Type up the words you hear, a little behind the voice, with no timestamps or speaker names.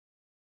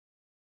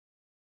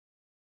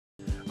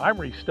I'm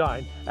Reese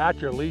Stein,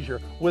 at your leisure,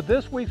 with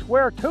this week's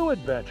Where To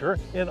adventure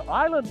in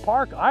Island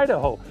Park,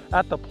 Idaho,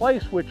 at the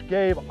place which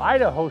gave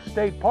Idaho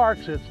State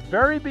Parks its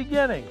very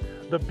beginning,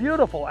 the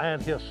beautiful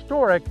and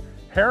historic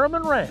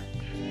Harriman Ranch.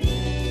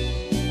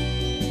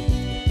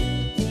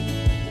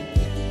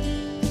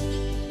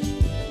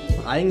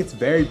 I think it's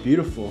very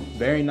beautiful,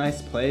 very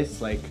nice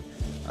place. Like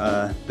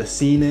the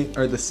scene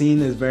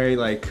is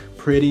very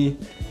pretty.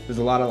 There's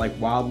a lot of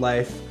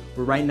wildlife.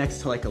 We're right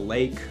next to a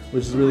lake,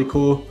 which is really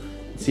cool.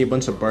 See a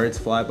bunch of birds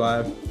fly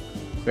by.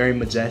 Very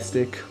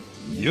majestic.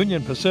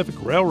 Union Pacific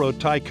Railroad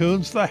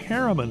tycoons, the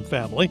Harriman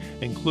family,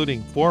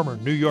 including former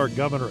New York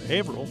Governor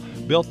Averill,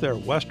 built their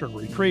western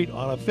retreat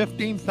on a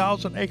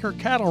 15,000-acre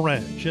cattle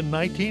ranch in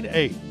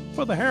 1908.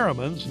 For the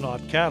Harrimans,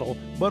 not cattle,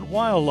 but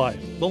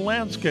wildlife, the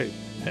landscape,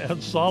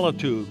 and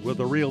solitude were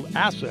the real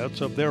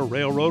assets of their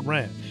railroad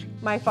ranch.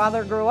 My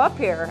father grew up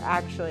here,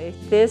 actually.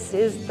 This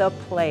is the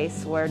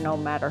place where no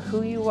matter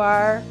who you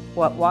are,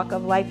 what walk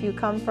of life you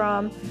come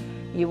from,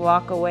 you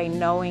walk away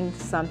knowing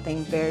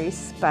something very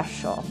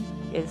special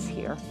is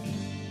here.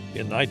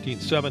 In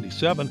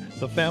 1977,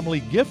 the family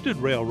gifted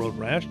Railroad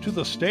Ranch to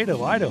the state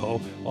of Idaho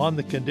on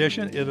the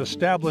condition it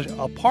establish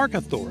a park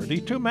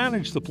authority to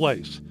manage the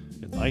place.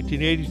 In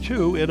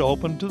 1982, it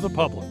opened to the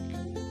public.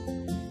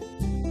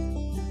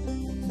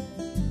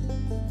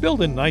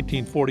 Built in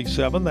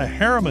 1947, the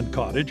Harriman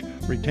Cottage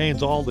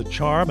retains all the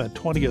charm and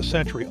 20th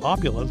century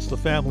opulence the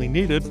family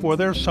needed for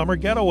their summer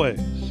getaways.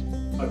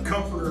 A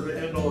comforter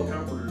to end all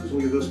comforters.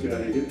 Look at this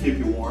guy, he'll keep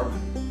you warm.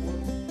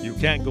 You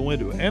can't go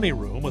into any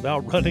room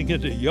without running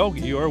into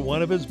Yogi or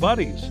one of his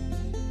buddies.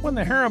 When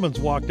the Harrimans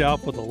walked out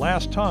for the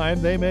last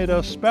time, they made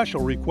a special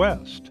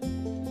request.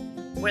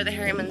 Where the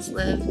Harrimans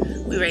live,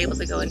 we were able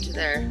to go into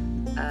their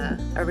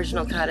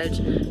original cottage,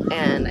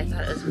 and I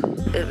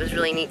thought it was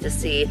really neat to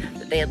see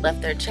that they had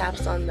left their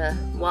chaps on the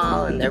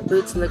wall and their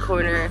boots in the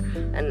corner,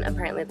 and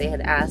apparently they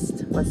had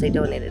asked once they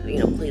donated,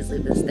 please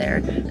leave this there,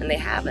 and they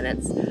have, and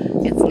it's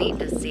neat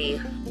to see.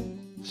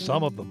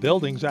 Some of the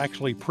buildings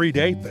actually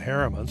predate the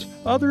Harrimans,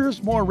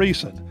 others more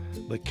recent.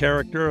 The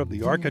character of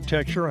the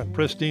architecture and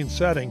pristine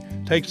setting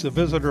takes the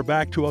visitor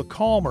back to a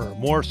calmer,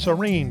 more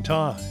serene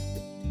time.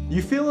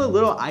 You feel a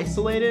little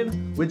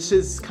isolated, which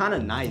is kind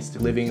of nice.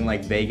 Living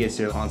in Vegas,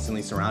 you're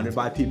constantly surrounded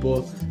by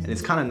people, and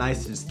it's kind of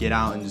nice to just get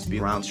out and just be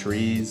around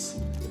trees,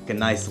 a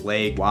nice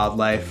lake,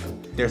 wildlife.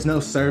 There's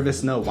no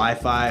service, no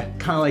Wi-Fi,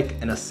 kind of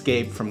like an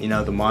escape from,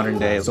 the modern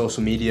day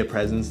social media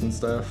presence and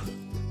stuff.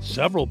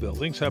 Several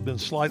buildings have been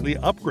slightly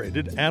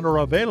upgraded and are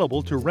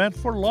available to rent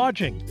for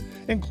lodging,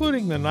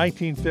 including the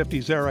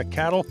 1950s-era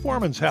cattle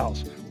foreman's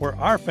house, where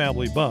our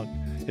family bunked.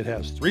 It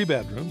has 3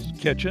 bedrooms,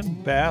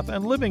 kitchen, bath,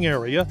 and living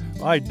area,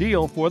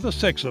 ideal for the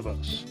 6 of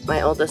us.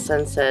 My oldest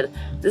son said,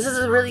 "This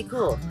is really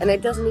cool, and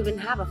it doesn't even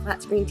have a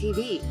flat screen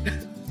TV."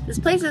 This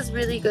place is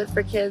really good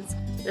for kids.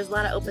 There's a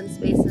lot of open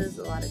spaces,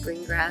 a lot of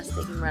green grass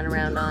they can run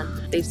around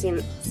on. They've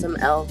seen some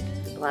elk,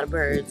 a lot of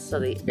birds, so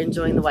they're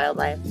enjoying the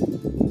wildlife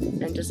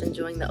and just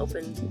enjoying the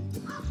open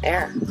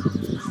air.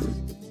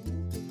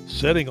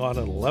 Sitting on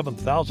an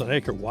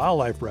 11,000-acre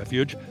wildlife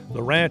refuge,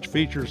 the ranch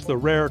features the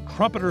rare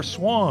trumpeter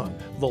swan,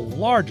 the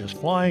largest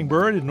flying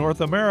bird in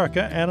North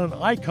America and an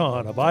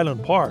icon of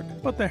Island Park.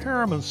 But the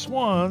Harriman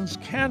swans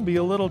can be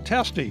a little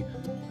testy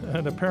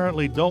and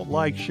apparently don't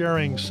like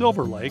sharing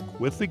Silver Lake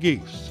with the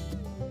geese.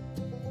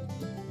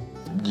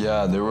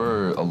 Yeah, there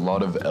were a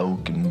lot of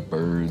elk and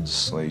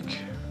birds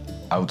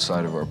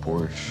outside of our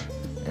porch,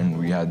 and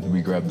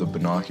we grabbed the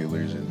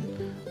binoculars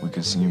and we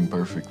could see them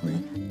perfectly.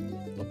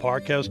 The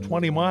park has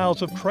 20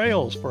 miles of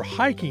trails for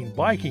hiking,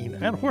 biking,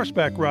 and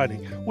horseback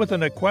riding, with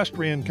an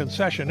equestrian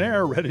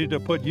concessionaire ready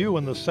to put you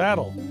in the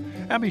saddle.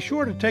 And be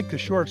sure to take the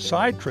short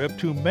side trip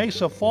to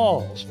Mesa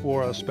Falls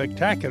for a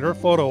spectacular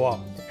photo op.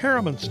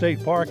 Harriman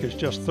State Park is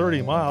just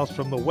 30 miles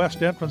from the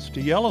west entrance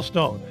to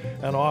Yellowstone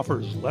and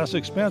offers less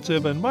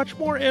expensive and much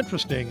more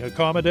interesting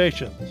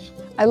accommodations.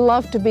 I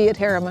love to be at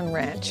Harriman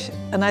Ranch,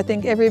 and I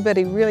think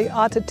everybody really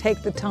ought to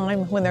take the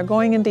time when they're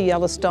going into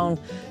Yellowstone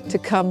to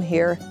come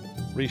here.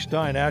 Reese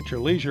Stein at your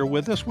leisure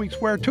with this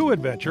week's Where To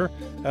adventure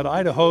at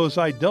Idaho's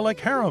idyllic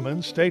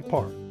Harriman State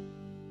Park.